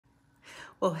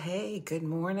Well, hey, good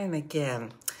morning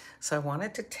again. So I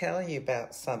wanted to tell you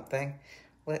about something.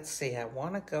 Let's see, I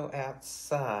want to go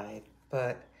outside,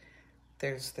 but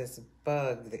there's this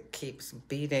bug that keeps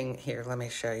beating. Here, let me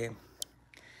show you.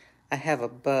 I have a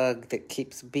bug that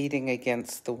keeps beating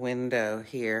against the window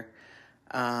here.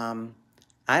 I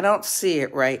don't see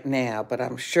it right now, but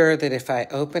I'm sure that if I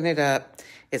open it up,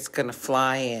 it's going to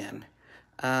fly in.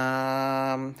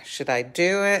 Should I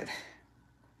do it?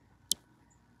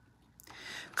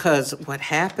 Because what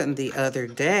happened the other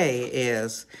day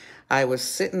is I was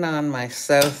sitting on my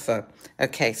sofa.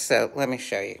 Okay, so let me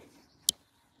show you.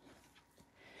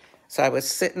 So I was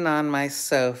sitting on my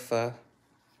sofa.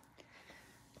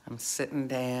 I'm sitting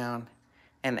down,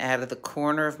 and out of the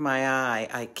corner of my eye,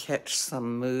 I catch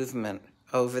some movement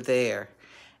over there.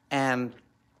 And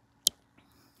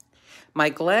my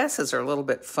glasses are a little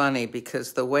bit funny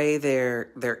because the way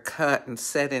they're cut and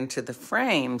set into the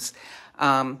frames,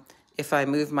 if I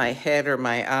move my head or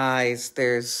my eyes,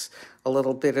 there's a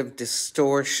little bit of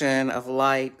distortion of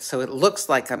light. So it looks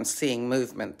like I'm seeing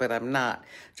movement, but I'm not.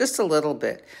 Just a little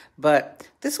bit. But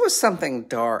this was something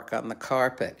dark on the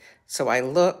carpet. So I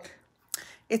looked.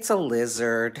 It's a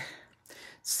lizard.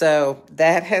 So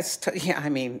that has,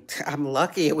 I'm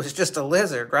lucky it was just a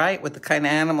lizard, right? With the kind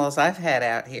of animals I've had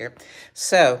out here.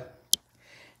 So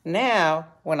now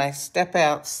when I step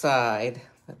outside,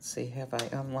 let's see, have I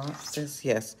unlocked this?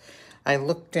 Yes. I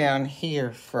look down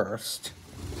here first.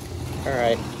 All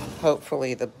right,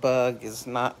 hopefully the bug is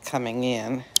not coming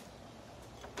in.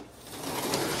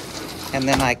 And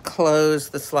then I close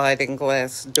the sliding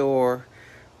glass door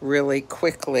really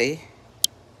quickly.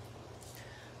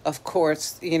 Of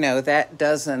course, that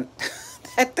doesn't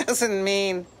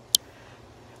mean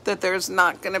that there's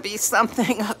not going to be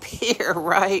something up here,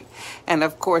 right? And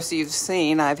of course, you've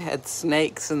seen I've had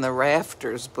snakes in the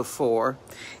rafters before.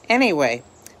 Anyway,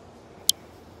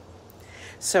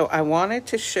 so I wanted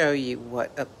to show you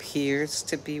what appears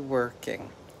to be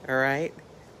working, all right?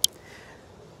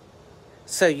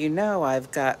 So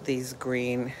I've got these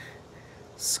green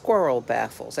squirrel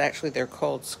baffles. Actually, they're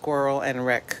called squirrel and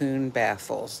raccoon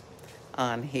baffles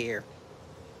on here.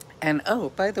 And oh,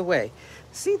 by the way,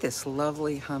 see this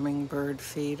lovely hummingbird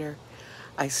feeder?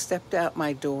 I stepped out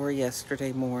my door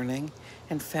yesterday morning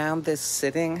and found this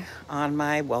sitting on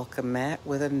my welcome mat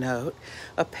with a note.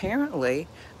 Apparently,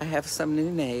 I have some new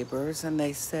neighbors, and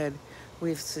they said,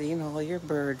 "We've seen all your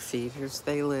bird feeders.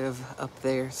 They live up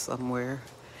there somewhere.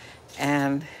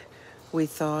 And we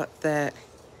thought that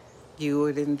you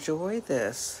would enjoy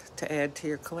this to add to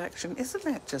your collection." Isn't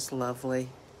that just lovely?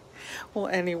 Well,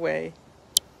 anyway,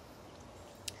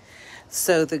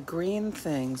 so the green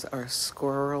things are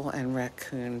squirrel and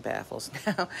raccoon baffles.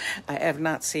 Now, I have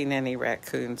not seen any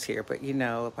raccoons here, but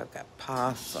I've got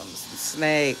possums and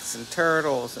snakes and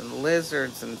turtles and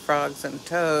lizards and frogs and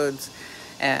toads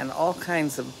and all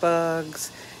kinds of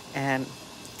bugs and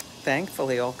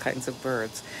thankfully all kinds of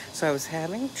birds. So I was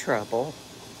having trouble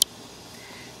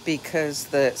because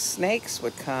the snakes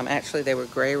would come. Actually, they were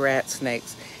gray rat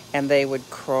snakes, and they would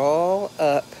crawl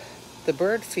up the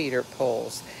bird feeder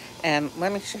poles. And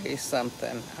let me show you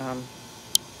something.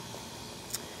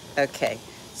 Okay,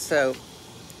 so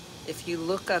if you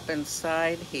look up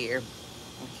inside here,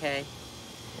 okay,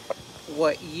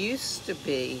 what used to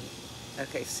be,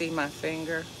 okay, see my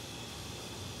finger?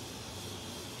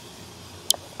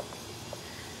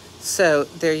 So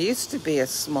there used to be a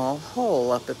small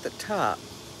hole up at the top,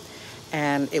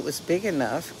 and it was big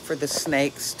enough for the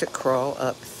snakes to crawl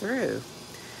up through.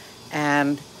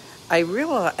 And I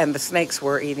realized, and the snakes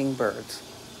were eating birds.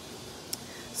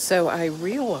 So I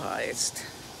realized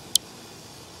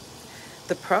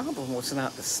the problem was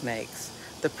not the snakes.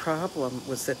 The problem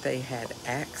was that they had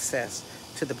access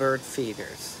to the bird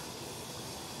feeders.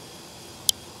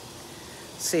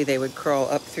 See, they would crawl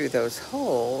up through those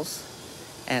holes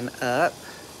and up,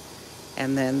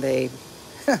 and then they'd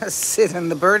sit in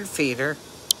the bird feeder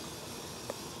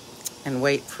and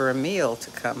wait for a meal to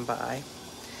come by.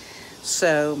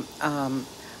 So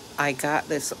I got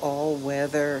this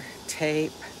all-weather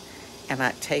tape, and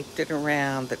I taped it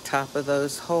around the top of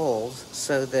those holes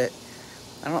so that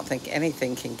I don't think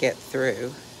anything can get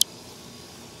through.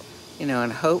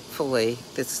 And hopefully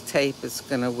this tape is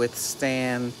going to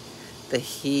withstand the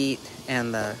heat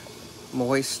and the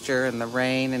moisture and the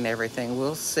rain and everything.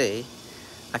 We'll see.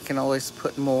 I can always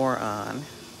put more on.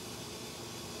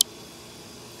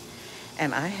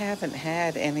 And I haven't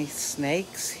had any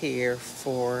snakes here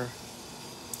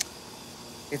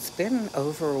it's been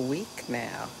over a week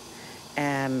now.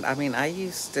 And I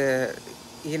used to,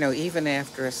 even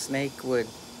after a snake would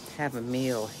have a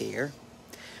meal here,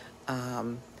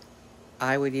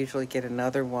 I would usually get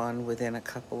another one within a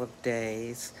couple of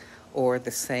days, or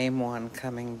the same one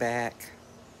coming back,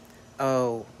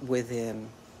 within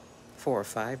 4 or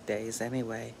 5 days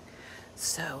anyway.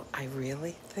 So I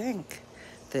really think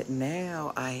that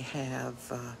now I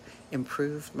have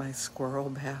improved my squirrel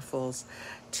baffles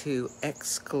to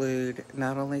exclude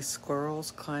not only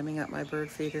squirrels climbing up my bird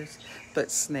feeders,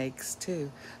 but snakes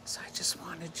too. So I just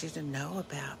wanted you to know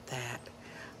about that,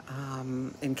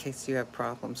 in case you have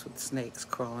problems with snakes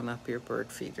crawling up your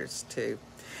bird feeders too.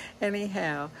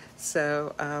 Anyhow,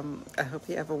 so I hope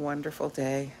you have a wonderful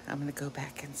day. I'm going to go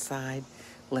back inside,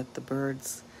 let the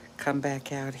birds come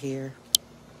back out here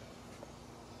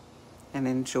and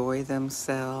enjoy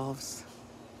themselves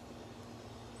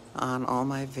on all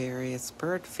my various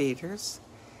bird feeders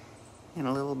and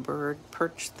a little bird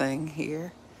perch thing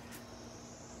here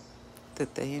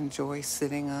that they enjoy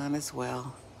sitting on as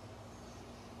well.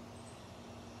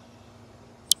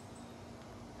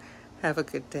 Have a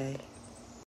good day.